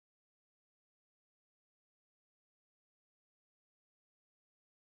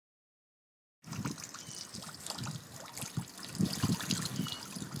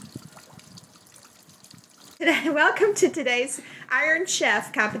Welcome to today's Iron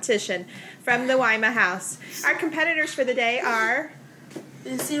Chef competition from the Weima House. Our competitors for the day are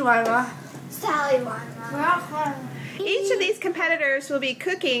Lucy Weima, Sally Weima. Each of these competitors will be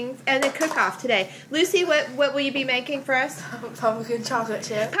cooking and a cook-off today. Lucy, what will you be making for us? pumpkin chocolate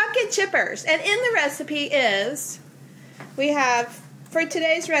chip. Pumpkin chippers. And in the recipe is, we have, for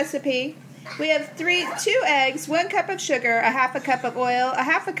today's recipe, we have 2 eggs, 1 cup of sugar, a half a cup of oil, a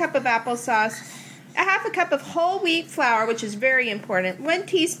half a cup of applesauce, a half a cup of whole wheat flour, which is very important, 1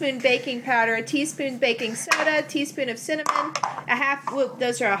 teaspoon baking powder, a teaspoon baking soda, a teaspoon of cinnamon,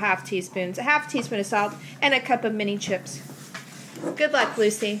 those are all half teaspoons, a half teaspoon of salt, and a cup of mini chips. Good luck,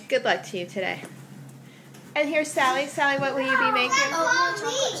 Lucy. Good luck to you today. And here's Sally. Sally, what will you be making?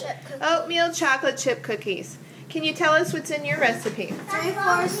 Oatmeal chocolate chip cookies. Can you tell us what's in your recipe?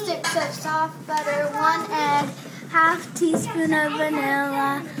 3/4 sticks of soft butter, 1 egg, half teaspoon of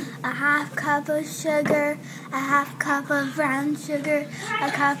vanilla, a half cup of sugar, a half cup of brown sugar, a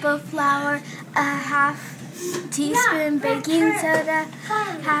cup of flour, a half teaspoon baking soda,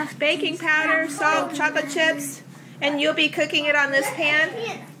 half baking powder, salt, chocolate chips, and you'll be cooking it on this pan.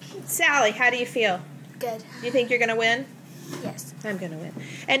 Sally, how do you feel? Good. You think you're going to win? Yes. I'm going to win.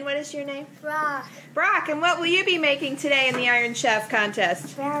 And what is your name? Brock. Brock, and what will you be making today in the Iron Chef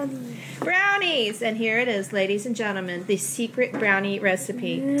contest? Brownies. And here it is, ladies and gentlemen, the secret brownie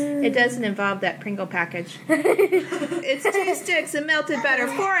recipe. It doesn't involve that Pringle package. It's 2 sticks of melted butter,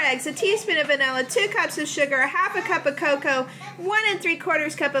 4 eggs, a teaspoon of vanilla, 2 cups of sugar, a half a cup of cocoa, 1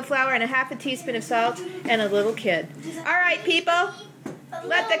 3/4 cup of flour, and a half a teaspoon of salt, and a little kid. All right, people,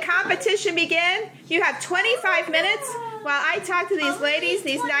 let the competition begin. You have 25 minutes while I talk to these ladies,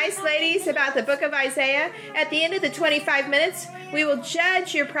 these nice ladies, about the book of Isaiah. At the end of the 25 minutes, we will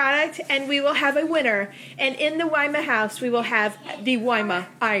judge your product and we will have a winner. And in the Weima House, we will have the Weima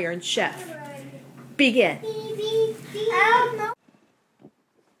Iron Chef. Begin.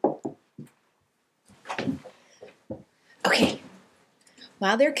 Okay.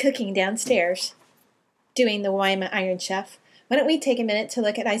 While they're cooking downstairs, doing the Weima Iron Chef, why don't we take a minute to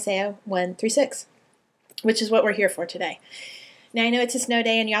look at Isaiah 1-6, which is what we're here for today. Now, I know it's a snow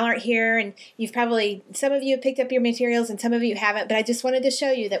day and y'all aren't here, and some of you have picked up your materials and some of you haven't, but I just wanted to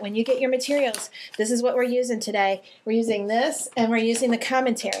show you that when you get your materials, this is what we're using today. We're using this and we're using the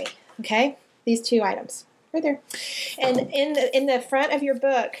commentary, okay? These 2 items right there. And in the front of your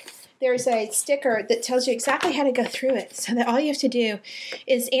book, there's a sticker that tells you exactly how to go through it, so that all you have to do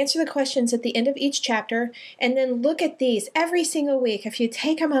is answer the questions at the end of each chapter and then look at these every single week. If you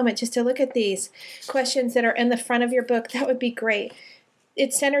take a moment just to look at these questions that are in the front of your book, that would be great.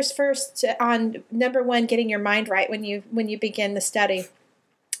 It centers first on, number 1, getting your mind right when you begin the study,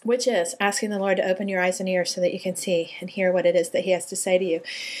 which is asking the Lord to open your eyes and ears so that you can see and hear what it is that He has to say to you.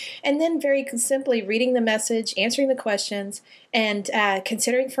 And then very simply reading the message, answering the questions, and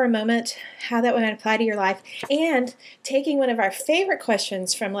considering for a moment how that would apply to your life, and taking one of our favorite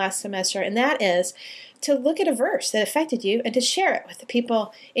questions from last semester, and that is to look at a verse that affected you and to share it with the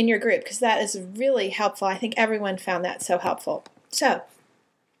people in your group, because that is really helpful. I think everyone found that so helpful. So,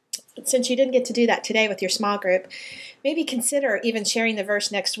 since you didn't get to do that today with your small group, maybe consider even sharing the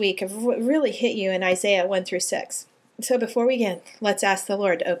verse next week of what really hit you in Isaiah 1-6. So before we begin, let's ask the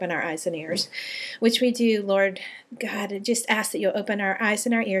Lord to open our eyes and ears, which we do, Lord God. Just ask that you'll open our eyes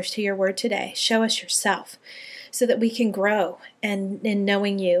and our ears to your word today. Show us yourself so that we can grow in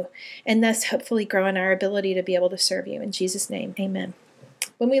knowing you, and thus hopefully grow in our ability to be able to serve you. In Jesus' name, amen.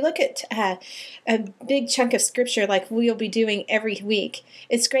 When we look at a big chunk of Scripture like we'll be doing every week,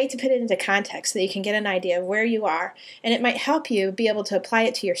 it's great to put it into context so that you can get an idea of where you are, and it might help you be able to apply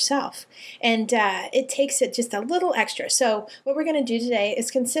it to yourself. And it takes it just a little extra. So what we're going to do today is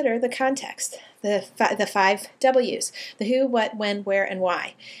consider the context, the 5 W's, the who, what, when, where, and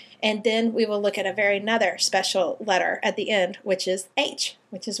why. And then we will look at another special letter at the end, which is H,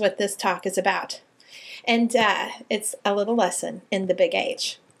 which is what this talk is about. And it's a little lesson in the big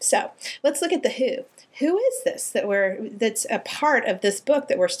H. So let's look at the who. Who is this that's a part of this book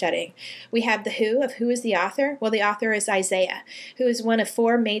that we're studying? We have the who is the author. Well, the author is Isaiah, who is one of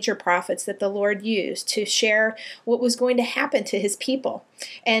 4 major prophets that the Lord used to share what was going to happen to his people.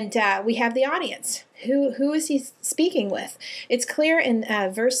 And we have the audience. Who is he speaking with? It's clear in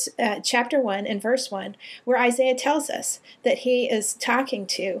chapter 1 and verse 1, where Isaiah tells us that he is talking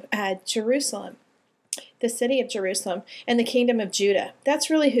to Jerusalem, the city of Jerusalem, and the kingdom of Judah.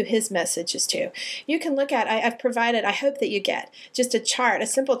 That's really who his message is to. You can look at, I've provided, I hope that you get, just a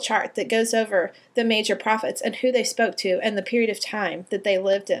simple chart that goes over the major prophets and who they spoke to and the period of time that they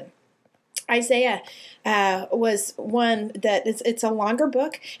lived in. Isaiah was one that it's a longer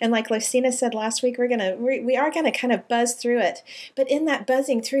book, and like Lucina said last week, we are gonna kind of buzz through it. But in that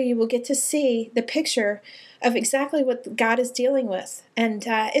buzzing through, you will get to see the picture of exactly what God is dealing with, and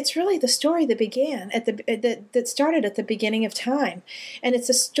it's really the story that began that started at the beginning of time, and it's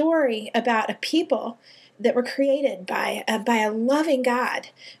a story about a people that were created by a loving God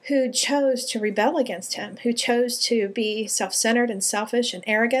who chose to rebel against him, who chose to be self-centered and selfish and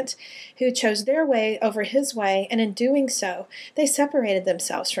arrogant, who chose their way over his way, and in doing so, they separated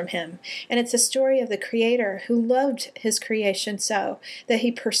themselves from him. And it's a story of the Creator who loved his creation so that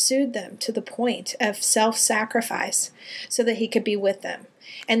he pursued them to the point of self-sacrifice so that he could be with them.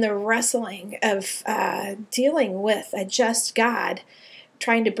 And the wrestling of dealing with a just God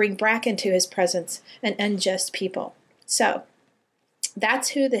trying to bring back into his presence an unjust people. So that's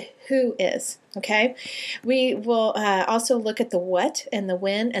who the who is, okay? We will also look at the what and the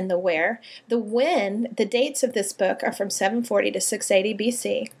when and the where. The when, the dates of this book are from 740 to 680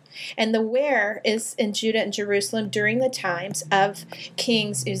 BC. And the where is in Judah and Jerusalem during the times of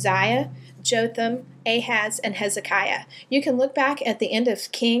Kings Uzziah, Jotham, Ahaz, and Hezekiah. You can look back at the end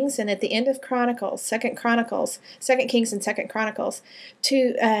of Kings and at the end of Chronicles, Second Kings and Second Chronicles,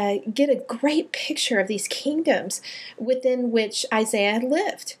 to get a great picture of these kingdoms within which Isaiah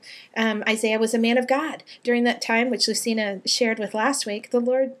lived. Isaiah was a man of God. During that time, which Lucina shared with last week, the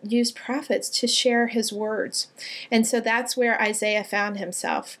Lord used prophets to share his words. And so that's where Isaiah found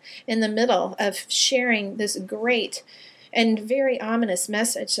himself, in the middle of sharing this great and very ominous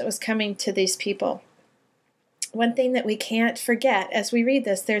message that was coming to these people. One thing that we can't forget as we read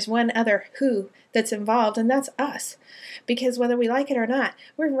this, there's one other who that's involved, and that's us. Because whether we like it or not,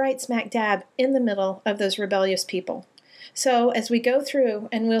 we're right smack dab in the middle of those rebellious people. So as we go through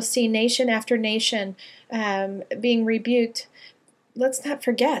and we'll see nation after nation being rebuked, let's not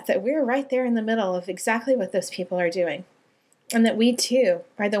forget that we're right there in the middle of exactly what those people are doing. And that we too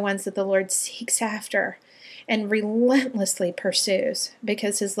are the ones that the Lord seeks after and relentlessly pursues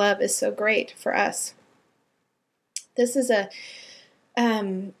because his love is so great for us. This is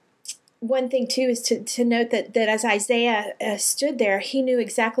one thing too is to note that as Isaiah stood there, he knew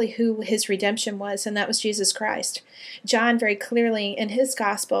exactly who his redemption was, and that was Jesus Christ. John very clearly in his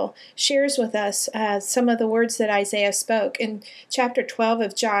gospel shares with us some of the words that Isaiah spoke. In chapter 12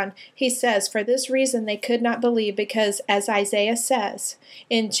 of John, he says, "For this reason they could not believe, because as Isaiah says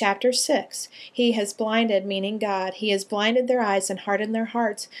in chapter 6, he has blinded," meaning God, "he has blinded their eyes and hardened their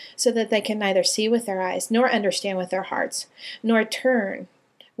hearts, so that they can neither see with their eyes, nor understand with their hearts, nor turn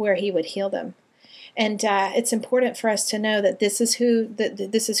where he would heal them." And it's important for us to know that this is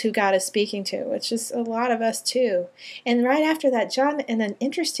who God is speaking to, which is a lot of us too. And right after that, John, in an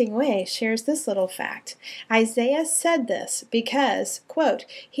interesting way, shares this little fact. Isaiah said this because, quote,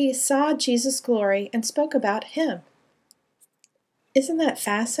 "he saw Jesus' glory and spoke about him." Isn't that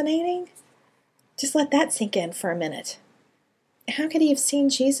fascinating? Just let that sink in for a minute. How could he have seen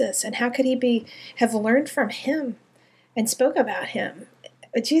Jesus, and how could he have learned from him and spoke about him?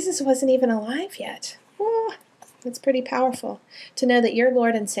 But Jesus wasn't even alive yet. Oh, it's pretty powerful to know that your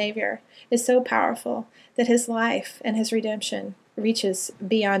Lord and Savior is so powerful that his life and his redemption reaches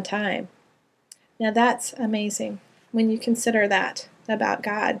beyond time. Now that's amazing when you consider that about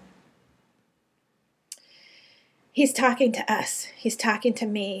God. He's talking to us. He's talking to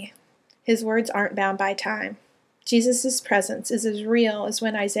me. His words aren't bound by time. Jesus' presence is as real as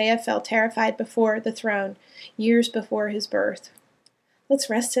when Isaiah felt terrified before the throne years before his birth. Let's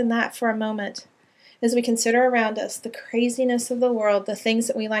rest in that for a moment as we consider around us the craziness of the world, the things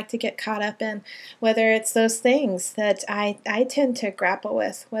that we like to get caught up in, whether it's those things that I tend to grapple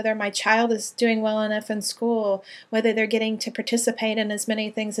with, whether my child is doing well enough in school, whether they're getting to participate in as many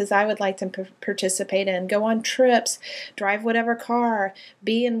things as I would like to participate in, go on trips, drive whatever car,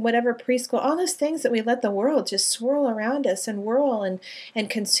 be in whatever preschool, all those things that we let the world just swirl around us and whirl and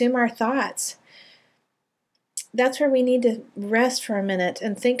consume our thoughts. That's where we need to rest for a minute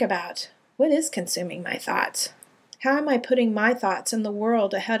and think about, what is consuming my thoughts? How am I putting my thoughts in the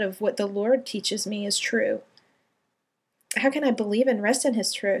world ahead of what the Lord teaches me is true? How can I believe and rest in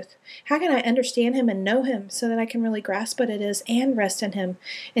his truth? How can I understand him and know him so that I can really grasp what it is and rest in him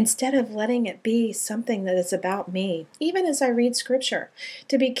instead of letting it be something that is about me? Even as I read scripture,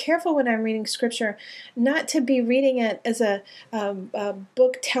 to be careful when I'm reading scripture, not to be reading it as a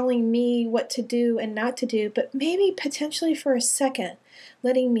book telling me what to do and not to do, but maybe potentially for a second,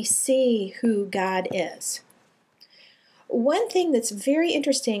 letting me see who God is. One thing that's very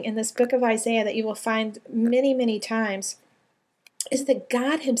interesting in this book of Isaiah that you will find many, many times is that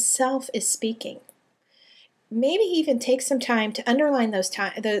God himself is speaking. maybe even take some time to underline those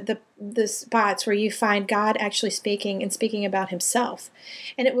the spots where you find God actually speaking and speaking about himself.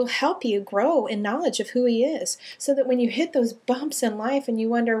 And it will help you grow in knowledge of who he is, so that when you hit those bumps in life and you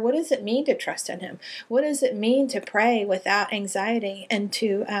wonder, what does it mean to trust in him? What does it mean to pray without anxiety and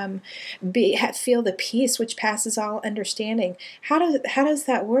to feel the peace which passes all understanding? How does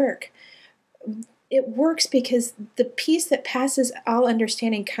that work? It works because the peace that passes all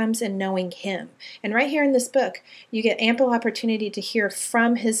understanding comes in knowing him. And right here in this book, you get ample opportunity to hear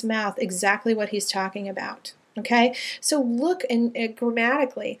from his mouth exactly what he's talking about. Okay? So look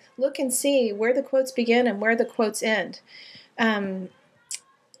grammatically, look and see where the quotes begin and where the quotes end.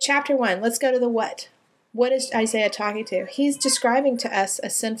 Chapter 1, let's go to the what. What is Isaiah talking to? He's describing to us a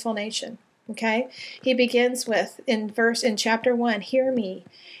sinful nation. Okay? He begins with, in chapter 1, hear me,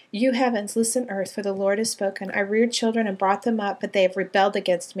 you heavens, listen earth, for the Lord has spoken. I reared children and brought them up, but they have rebelled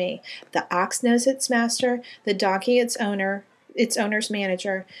against me. The ox knows its master, the donkey its owner's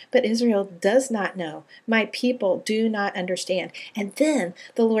manager, but Israel does not know. My people do not understand. And then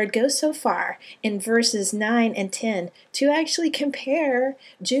the Lord goes so far in verses 9 and 10 to actually compare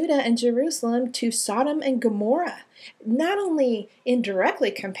Judah and Jerusalem to Sodom and Gomorrah. Not only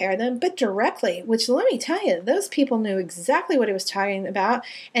indirectly compare them, but directly, which let me tell you, those people knew exactly what he was talking about,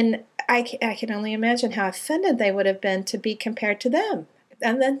 and I can only imagine how offended they would have been to be compared to them.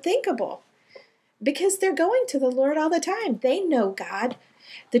 And unthinkable. Because they're going to the Lord all the time. They know God.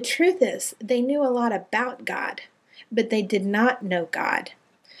 The truth is, they knew a lot about God, but they did not know God.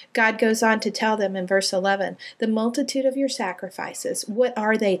 God goes on to tell them in verse 11, the multitude of your sacrifices, what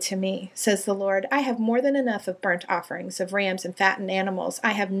are they to me, says the Lord? I have more than enough of burnt offerings, of rams and fattened animals.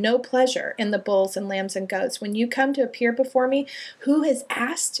 I have no pleasure in the bulls and lambs and goats. When you come to appear before me, who has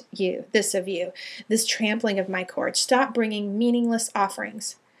asked you, this trampling of my courts? Stop bringing meaningless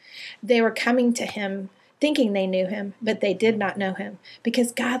offerings. They were coming to him thinking they knew him, but they did not know him,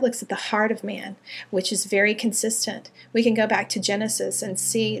 because God looks at the heart of man, which is very consistent. We can go back to Genesis and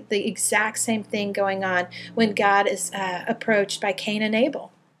see the exact same thing going on when God is approached by Cain and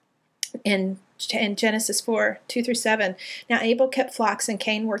Abel. In Genesis 4, 2-7. Now Abel kept flocks and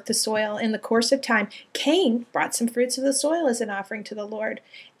Cain worked the soil. In the course of time, Cain brought some fruits of the soil as an offering to the Lord.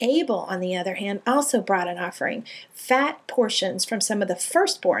 Abel, on the other hand, also brought an offering, fat portions from some of the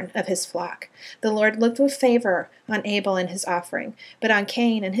firstborn of his flock. The Lord looked with favor on Abel and his offering, but on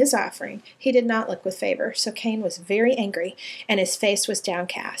Cain and his offering he did not look with favor. So Cain was very angry, and his face was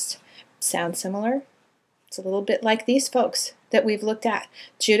downcast. Sound similar? It's a little bit like these folks that we've looked at,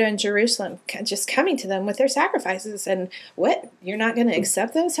 Judah and Jerusalem, just coming to them with their sacrifices. And what? You're not going to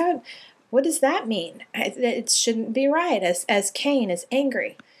accept those? What does that mean? It shouldn't be right, as Cain is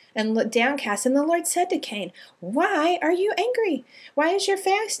angry and downcast. And the Lord said to Cain, why are you angry? Why is your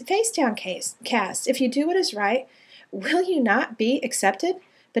face downcast? If you do what is right, will you not be accepted?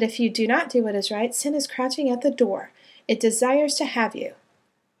 But if you do not do what is right, sin is crouching at the door. It desires to have you,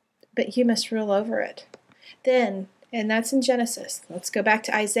 but you must rule over it. Then, and that's in Genesis. Let's go back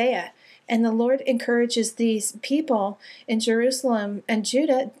to Isaiah. And the Lord encourages these people in Jerusalem and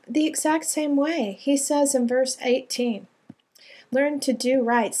Judah the exact same way. He says in verse 18, learn to do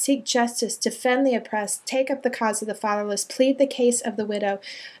right, seek justice, defend the oppressed, take up the cause of the fatherless, plead the case of the widow.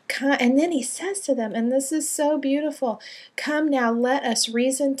 And then he says to them, and this is so beautiful, come now, let us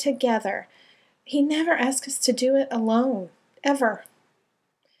reason together. He never asks us to do it alone, ever,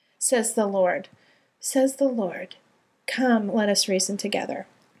 says the Lord. Says the Lord, come, let us reason together.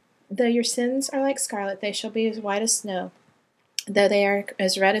 Though your sins are like scarlet, they shall be as white as snow. Though they are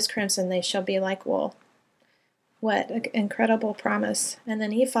as red as crimson, they shall be like wool. What an incredible promise. And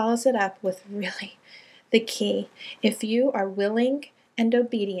then he follows it up with really the key. If you are willing and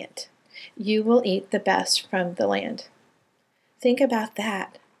obedient, you will eat the best from the land. Think about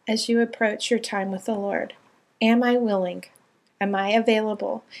that as you approach your time with the Lord. Am I willing? Am I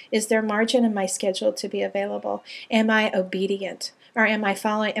available? Is there margin in my schedule to be available? Am I obedient? Or am I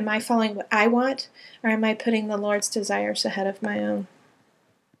following what I want? Or am I putting the Lord's desires ahead of my own?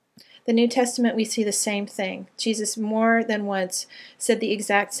 The New Testament, we see the same thing. Jesus more than once said the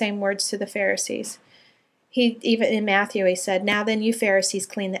exact same words to the Pharisees. Even in Matthew, he said, now then, you Pharisees,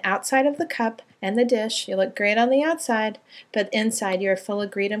 clean the outside of the cup and the dish. You look great on the outside, but inside you are full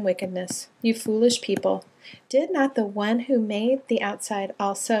of greed and wickedness. You foolish people. Did not the one who made the outside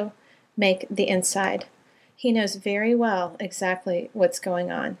also make the inside? He knows very well exactly what's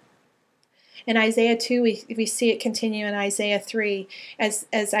going on. In Isaiah 2, we see it continue in Isaiah 3 as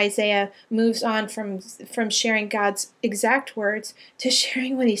Isaiah moves on from sharing God's exact words to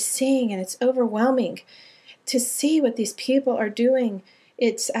sharing what he's seeing, and it's overwhelming to see what these people are doing.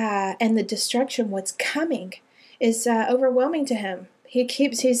 It's and the destruction, what's coming, is overwhelming to him.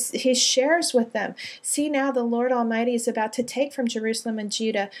 He shares with them. See, now the Lord Almighty is about to take from Jerusalem and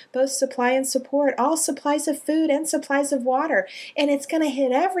Judah both supply and support, all supplies of food and supplies of water. And it's going to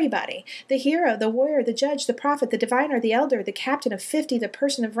hit everybody. The hero, the warrior, the judge, the prophet, the diviner, the elder, the captain of 50, the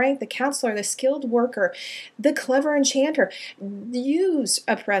person of rank, the counselor, the skilled worker, the clever enchanter. Youths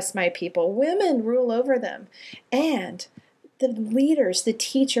oppress my people. Women rule over them. And the leaders, the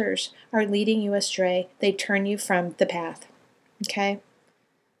teachers are leading you astray. They turn you from the path. Okay?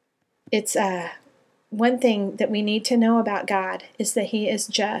 It's one thing that we need to know about God is that he is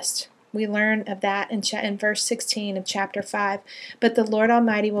just. We learn of that in verse 16 of chapter 5. But the Lord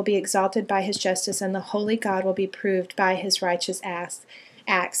Almighty will be exalted by his justice, and the holy God will be proved by his righteous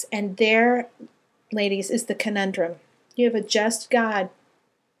acts. And there, ladies, is the conundrum. You have a just God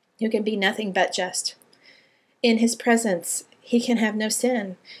who can be nothing but just. In his presence, he can have no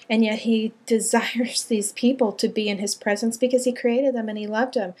sin, and yet he desires these people to be in his presence because he created them and he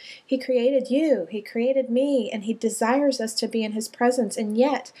loved them. He created you, he created me, and he desires us to be in his presence, and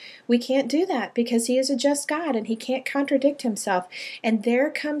yet we can't do that because he is a just God and he can't contradict himself. And there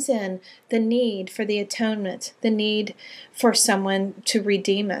comes in the need for the atonement, the need for someone to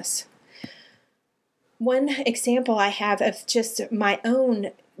redeem us. One example I have of just my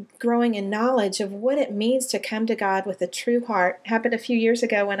own growing in knowledge of what it means to come to God with a true heart happened a few years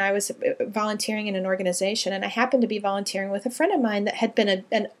ago when I was volunteering in an organization, and I happened to be volunteering with a friend of mine that had been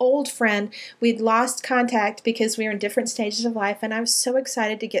an old friend. We'd lost contact because we were in different stages of life, and I was so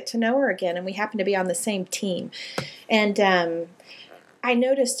excited to get to know her again, and we happened to be on the same team. And I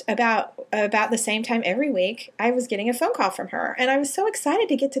noticed about the same time every week, I was getting a phone call from her, and I was so excited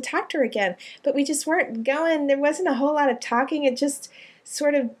to get to talk to her again, but we just weren't going. There wasn't a whole lot of talking. It just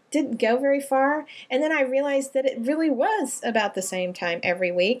sort of didn't go very far. And then I realized that it really was about the same time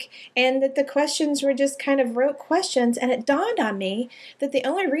every week, and that the questions were just kind of rote questions. And it dawned on me that the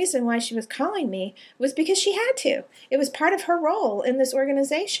only reason why she was calling me was because she had to. It was part of her role in this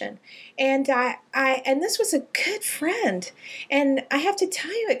organization. And and this was a good friend. And I have to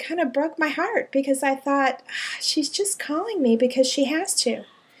tell you, it kind of broke my heart because I thought, she's just calling me because she has to.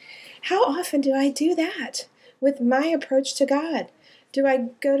 How often do I do that with my approach to God? Do I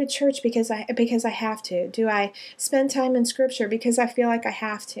go to church because I have to? Do I spend time in Scripture because I feel like I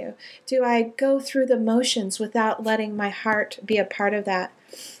have to? Do I go through the motions without letting my heart be a part of that?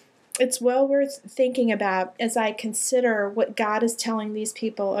 It's well worth thinking about as I consider what God is telling these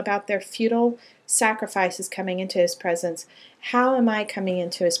people about their futile sacrifices coming into his presence. How am I coming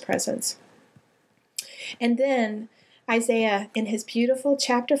into his presence? And then Isaiah, in his beautiful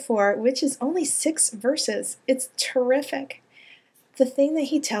chapter 4, which is only 6 verses, it's terrific. The thing that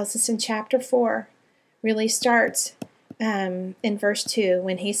he tells us in chapter 4 really starts in verse 2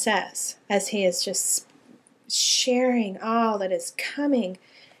 when he says, as he is just sharing all that is coming,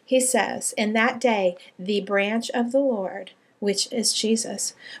 he says, "In that day, the branch of the Lord, which is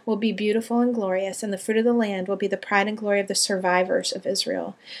Jesus, will be beautiful and glorious, and the fruit of the land will be the pride and glory of the survivors of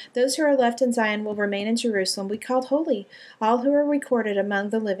Israel. Those who are left in Zion will remain in Jerusalem, be called holy, all who are recorded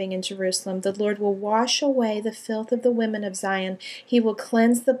among the living in Jerusalem. The Lord will wash away the filth of the women of Zion. He will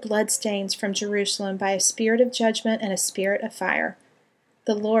cleanse the bloodstains from Jerusalem by a spirit of judgment and a spirit of fire.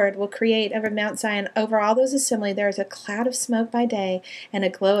 The Lord will create over Mount Zion, over all those assemblies, there is a cloud of smoke by day and a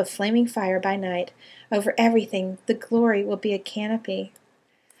glow of flaming fire by night. Over everything, the glory will be a canopy."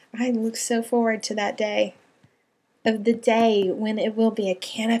 I look so forward to that day, of the day when it will be a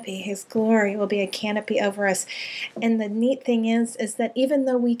canopy. His glory will be a canopy over us. And the neat thing is that even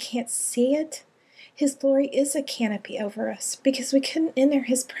though we can't see it, his glory is a canopy over us, because we couldn't enter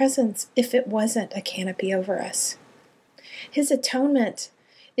his presence if it wasn't a canopy over us. His atonement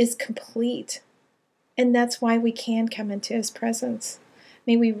is complete, and that's why we can come into his presence.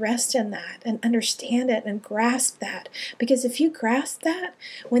 May we rest in that and understand it and grasp that. Because if you grasp that,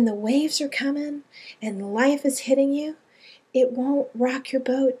 when the waves are coming and life is hitting you, it won't rock your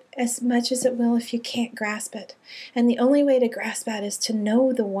boat as much as it will if you can't grasp it. And the only way to grasp that is to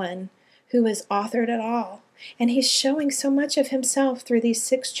know the one who has authored it all. And he's showing so much of himself through these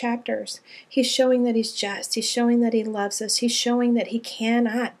 6 chapters. He's showing that he's just. He's showing that he loves us. He's showing that he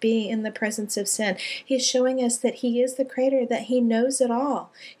cannot be in the presence of sin. He's showing us that he is the creator, that he knows it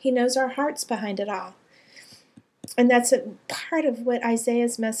all. He knows our hearts behind it all. And that's a part of what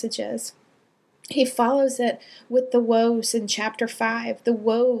Isaiah's message is. He follows it with the woes in chapter 5, the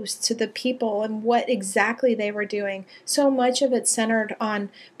woes to the people and what exactly they were doing. So much of it centered on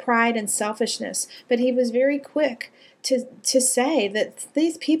pride and selfishness, but he was very quick to say that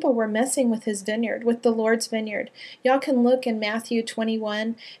these people were messing with his vineyard, with the Lord's vineyard. Y'all can look in Matthew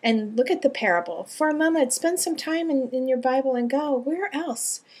 21 and look at the parable. For a moment, spend some time in your Bible and go, where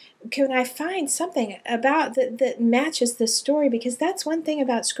else can I find something about that matches this story? Because that's one thing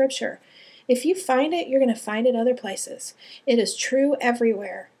about Scripture. If you find it, you're going to find it other places. It is true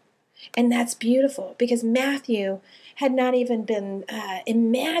everywhere. And that's beautiful, because Matthew had not even been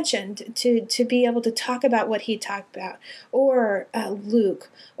imagined to be able to talk about what he talked about, or Luke,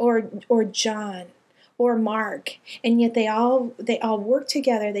 or John, or Mark, and yet they all work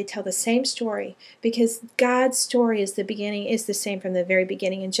together. They tell the same story, because God's story is the same from the very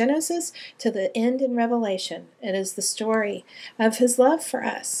beginning in Genesis to the end in Revelation. It is the story of his love for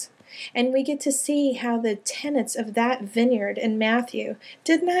us. And we get to see how the tenants of that vineyard in Matthew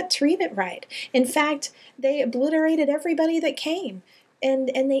did not treat it right. In fact, they obliterated everybody that came, and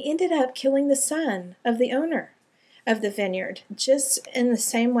they ended up killing the son of the owner of the vineyard, just in the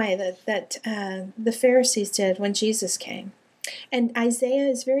same way that the Pharisees did when Jesus came. And Isaiah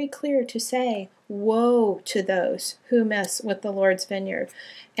is very clear to say, woe to those who mess with the Lord's vineyard.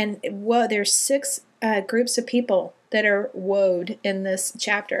 And woe, there's 6 groups of people that are woed in this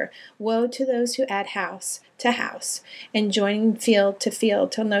chapter. Woe to those who add house to house and join field to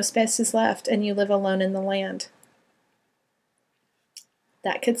field till no space is left and you live alone in the land.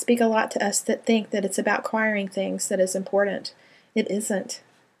 That could speak a lot to us that think that it's about acquiring things that is important. It isn't.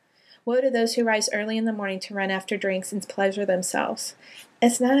 Woe to those who rise early in the morning to run after drinks and pleasure themselves.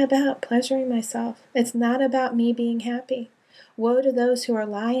 It's not about pleasuring myself. It's not about me being happy. Woe to those who are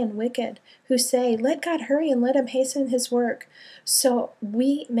lying wicked, who say, let God hurry and let him hasten his work, so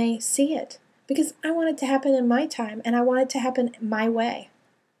we may see it. Because I want it to happen in my time, and I want it to happen my way.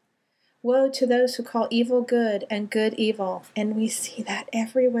 Woe to those who call evil good and good evil. And we see that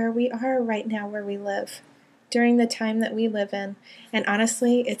everywhere we are right now where we live, during the time that we live in. And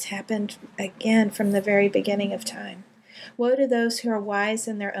honestly, it's happened again from the very beginning of time. Woe to those who are wise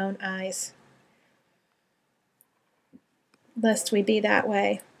in their own eyes, lest we be that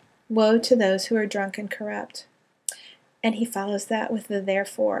way. Woe to those who are drunk and corrupt. And he follows that with the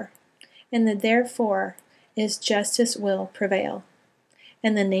therefore. And the therefore is justice will prevail,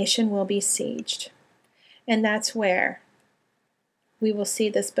 and the nation will be sieged. And that's where we will see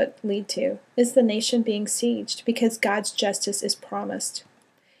this book lead to, is the nation being sieged, because God's justice is promised.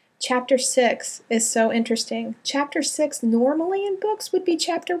 Chapter 6 is so interesting. Chapter 6 normally in books would be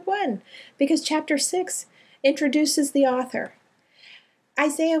chapter 1, because chapter 6 introduces the author.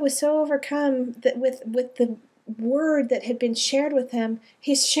 Isaiah was so overcome that with the word that had been shared with him,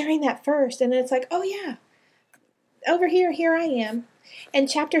 he's sharing that first, and it's like, oh yeah, over here I am. And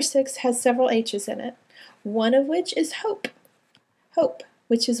chapter 6 has several H's in it, one of which is hope. Hope,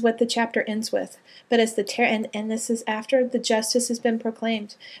 which is what the chapter ends with. But as and this is after the justice has been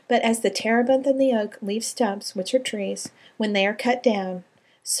proclaimed, but as the terebinth and the oak leave stumps, which are trees, when they are cut down,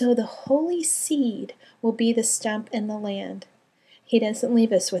 so the holy seed will be the stump in the land. He doesn't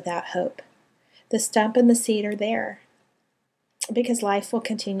leave us without hope. The stump and the seed are there, because life will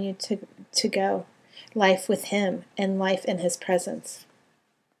continue to go. Life with him and life in his presence.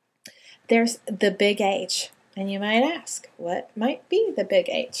 There's the big H. And you might ask, what might be the big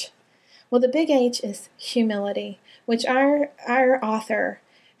H? Well, the big H is humility, which our author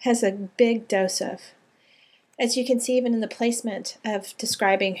has a big dose of. As you can see even in the placement of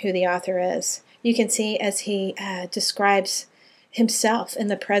describing who the author is, you can see as he describes himself in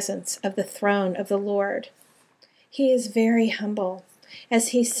the presence of the throne of the Lord. He is very humble. As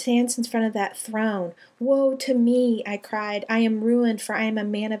he stands in front of that throne, woe to me, I cried. I am ruined, for I am a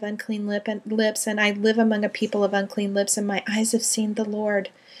man of unclean lips, and I live among a people of unclean lips, and my eyes have seen the Lord.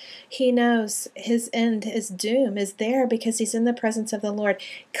 He knows his end, his doom is there because he's in the presence of the Lord.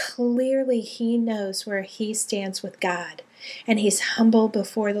 Clearly, he knows where he stands with God, and he's humble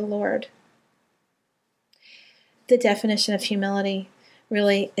before the Lord. The definition of humility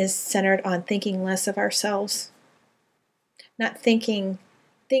really is centered on thinking less of ourselves. Not thinking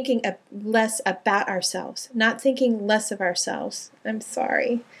less about ourselves, not thinking less of ourselves,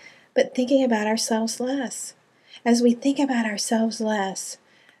 but thinking about ourselves less. As we think about ourselves less,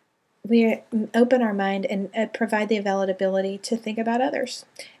 we open our mind and provide the availability to think about others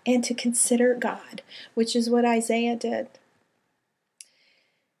and to consider God, which is what Isaiah did.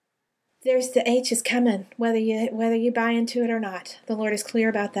 There's the H is coming, whether you buy into it or not. The Lord is clear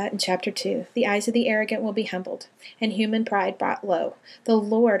about that in chapter 2. The eyes of the arrogant will be humbled, and human pride brought low. The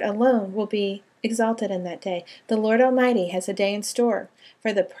Lord alone will be exalted in that day. The Lord Almighty has a day in store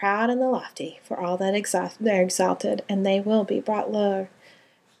for the proud and the lofty, for all that they're exalted, and they will be brought low.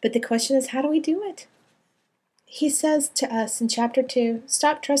 But the question is, how do we do it? he says to us in chapter 2,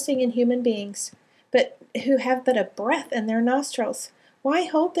 stop trusting in human beings, but who have but a breath in their nostrils. Why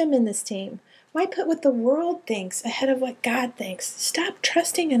hold them in this team? Why put what the world thinks ahead of what God thinks? Stop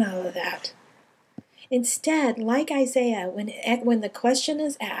trusting in all of that. Instead, like Isaiah, when the question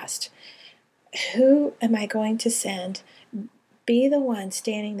is asked, who am I going to send? Be the one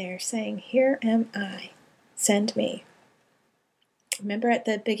standing there saying, here am I, send me. Remember at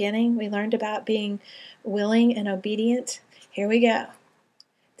the beginning we learned about being willing and obedient? Here we go.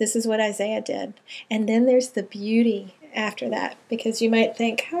 This is what Isaiah did. And then there's the beauty after that, because you might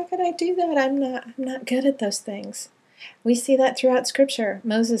think, how could I do that? I'm not good at those things. We see that throughout Scripture.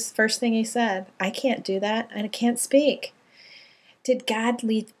 Moses, first thing he said, I can't do that, and I can't speak. Did God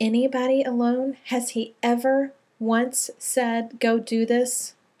leave anybody alone? Has he ever once said, go do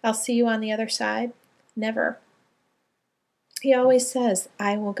this, I'll see you on the other side? Never. He always says,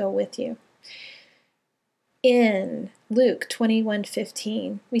 I will go with you. In Luke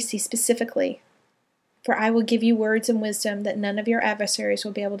 21:15, we see specifically, for I will give you words and wisdom that none of your adversaries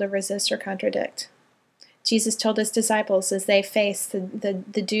will be able to resist or contradict. Jesus told his disciples as they faced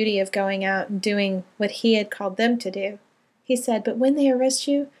the duty of going out and doing what he had called them to do, he said, but when they arrest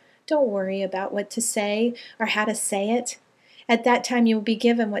you, don't worry about what to say or how to say it. At that time you will be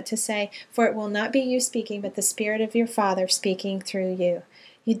given what to say, for it will not be you speaking, but the Spirit of your Father speaking through you.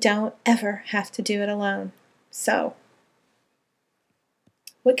 You don't ever have to do it alone. So,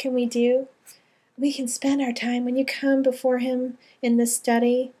 what can we do? We can spend our time when you come before him in this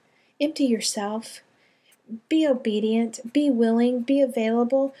study. Empty yourself. Be obedient. Be willing. Be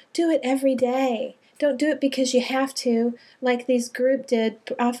available. Do it every day. Don't do it because you have to, like these group did,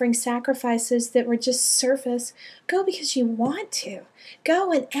 offering sacrifices that were just surface. Go because you want to.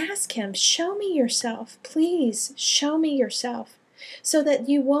 Go and ask him, show me yourself. Please, show me yourself. So that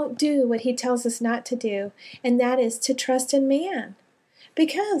you won't do what he tells us not to do, and that is to trust in man.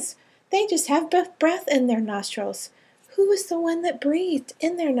 Because they just have breath in their nostrils. Who was the one that breathed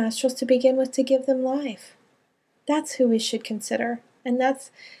in their nostrils to begin with to give them life? That's who we should consider. And that's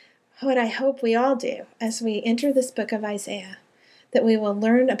what I hope we all do as we enter this book of Isaiah, that we will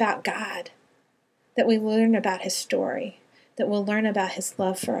learn about God, that we learn about his story, that we'll learn about his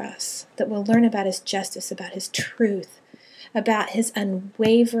love for us, that we'll learn about his justice, about his truth, about his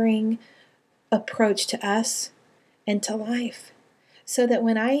unwavering approach to us and to life, so that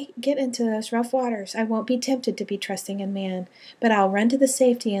when I get into those rough waters, I won't be tempted to be trusting in man, but I'll run to the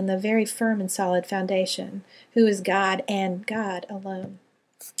safety and the very firm and solid foundation, who is God and God alone.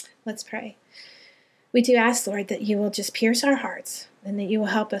 Let's pray. We do ask, Lord, that you will just pierce our hearts and that you will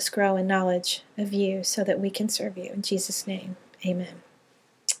help us grow in knowledge of you so that we can serve you. In Jesus' name, amen.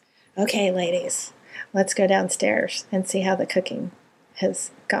 Okay, ladies, let's go downstairs and see how the cooking has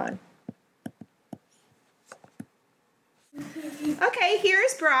gone. Okay,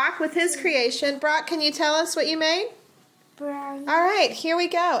 here's Brock with his creation. Brock, can you tell us what you made? Brown. All right, here we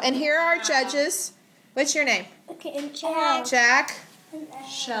go. And here are our judges. What's your name? Okay, and Jack. Jack.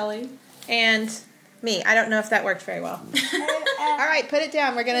 Shelly. And me. I don't know if that worked very well. All right, put it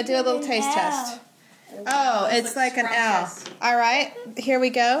down. We're going to do a little taste test. Oh, it's like an L. All right, here we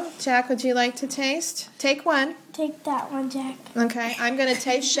go. Jack, would you like to taste? Take one. Take that one, Jack. Okay, I'm going to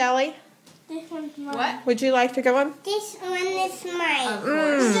taste Shelly. This one's mine. What? Would you like to go on? This one is mine.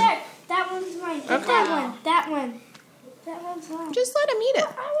 Mm. Jack, that one's mine. Take Okay. that one. That one. That one's mine. Just let him eat it.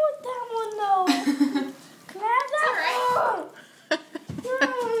 I want that one, though. Can I have that one?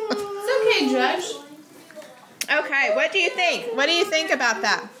 It's okay, Judge. Okay, what do you think? What do you think about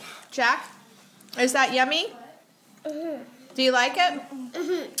that? Jack? Is that yummy? Mm-hmm. Do you like it?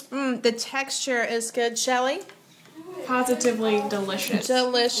 Mm-hmm. The texture is good, Shelly. Positively delicious.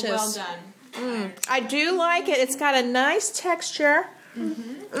 Delicious. Well done. I do like it. It's got a nice texture.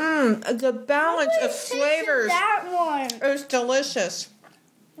 The balance of flavors That one. is delicious.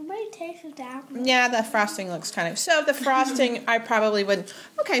 Nobody tasted that one. Yeah, the frosting looks kind of... So the frosting, I probably wouldn't...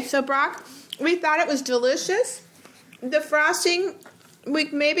 Okay, so Brock, we thought it was delicious. The frosting, we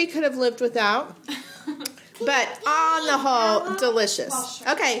maybe could have lived without. But on the whole, delicious.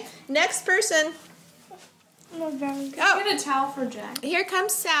 Okay, next person. Not very good. Oh, Get a towel for Jack. here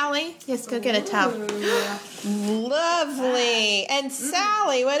comes Sally. Yes, go get a towel. Lovely. And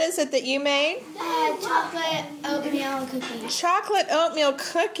Sally, what is it that you made? Chocolate oatmeal cookies. Chocolate oatmeal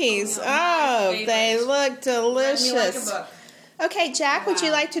cookies. Oh, they look delicious. Okay, Jack, would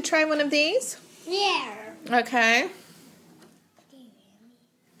you like to try one of these? Yeah. Okay.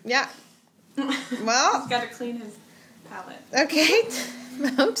 Yeah. Well, He's got to clean his palate. okay.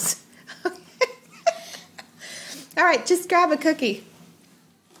 Oops. All right, just grab a cookie.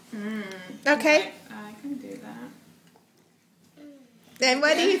 Okay. I can do that. And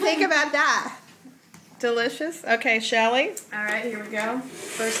what do you think about that? Delicious. Okay, Shelly. All right, here we go.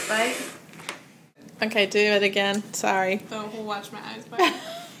 First bite. Okay, do it again. Sorry. So we'll watch my eyes bite.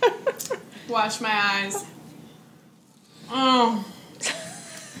 Watch my eyes. Oh.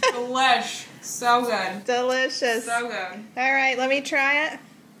 Delish. So good. Delicious. So good. All right, let me try it.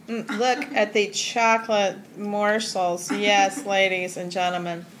 Look at the chocolate morsels. Yes, ladies and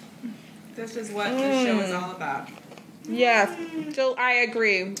gentlemen. This is what this show is all about. Yes, I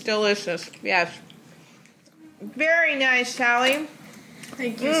agree. Delicious. Yes. Very nice, Sally.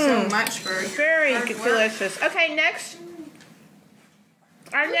 Thank you so much for Very hard work. delicious. Okay, next.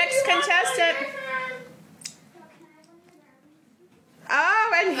 Our next contestant.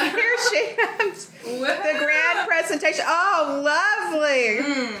 Oh, and here she comes. The grand presentation. Oh, lovely.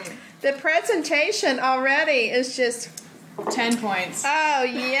 The presentation already is just... 10 points. Oh,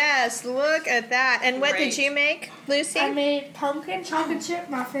 yes. Look at that. And what did Great. you make, Lucy? I made pumpkin chocolate chip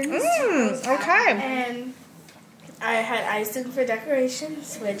muffins. Okay. And I had icing for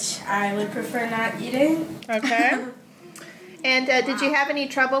decorations, which I would prefer not eating. Okay. And did you have any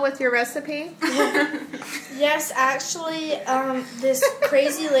trouble with your recipe? Yes, actually, this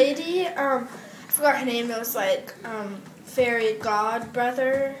crazy lady, I forgot her name, it was like Fairy God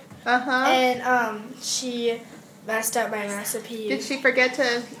Brother. Uh-huh. And she messed up my recipe. Did she forget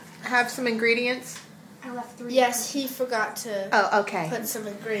to have some ingredients? I left 3. Yes, he forgot to Oh, okay. put some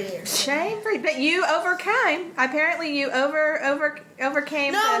ingredients. Shame free, but you overcame. Apparently, you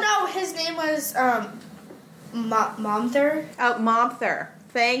overcame. No, his name was Momther. Oh, Momther.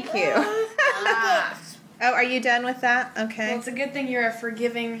 Thank you. Oh, are you done with that? Okay. Well, it's a good thing you're a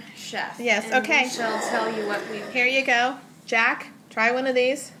forgiving chef. Yes, and okay. We shall tell you what we... Here you go, Jack. Try one of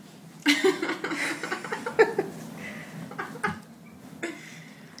these.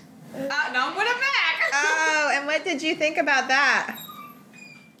 Don't put it back! Oh, and what did you think about that?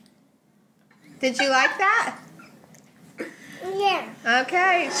 Did you like that? Yeah.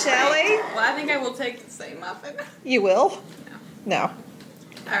 Okay, Shelly. Well, I think I will take the same muffin. You will? No.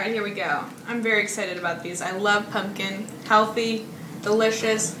 All right, here we go. I'm very excited about these. I love pumpkin. Healthy,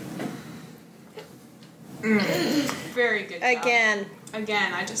 delicious. Very good job.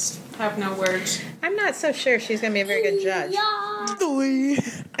 Again, I just have no words. I'm not so sure she's going to be a very good judge.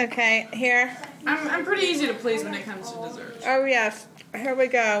 Okay, here. I'm pretty easy to please when it comes to desserts. Oh, yes. Here we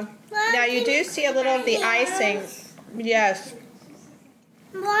go. Now, you do see a little of the icing. Yes.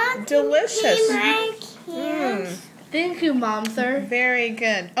 Delicious. Thank you, Momther. Very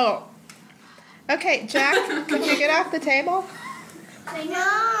good. Oh. Okay, Jack, could you get off the table?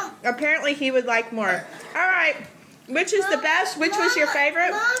 No. Apparently, he would like more. All right. Which is the best? Which was your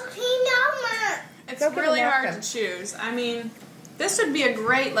favorite? It's Go for the really hard napkin. to choose. I mean, this would be a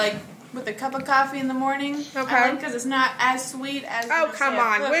great, like, with a cup of coffee in the morning. Okay. Because it's not as sweet as... Oh, let's come say, a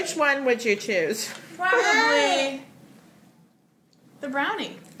on. cookie. Which one would you choose? Probably the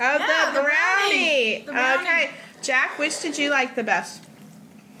brownie. Oh, Yeah, the brownie. The brownie. Okay. Jack, which did you like the best?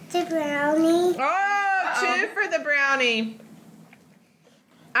 The brownie. Oh, 2 for the brownie.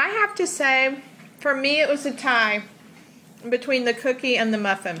 I have to say, for me, it was a tie between the cookie and the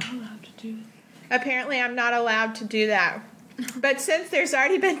muffin. Apparently, I'm not allowed to do that. But since there's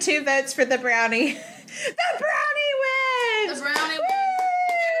already been 2 votes for the brownie, the brownie wins! The brownie wins. Woo!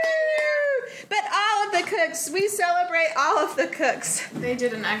 But all of the cooks, we celebrate all of the cooks. They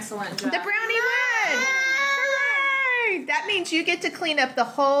did an excellent job. The brownie won! Hooray! That means you get to clean up the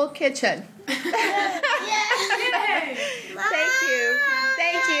whole kitchen. Yay! Thank you.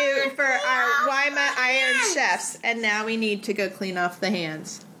 Thank you for our Weimar Iron Chefs. And now we need to go clean off the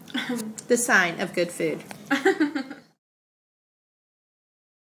hands. The sign of good food.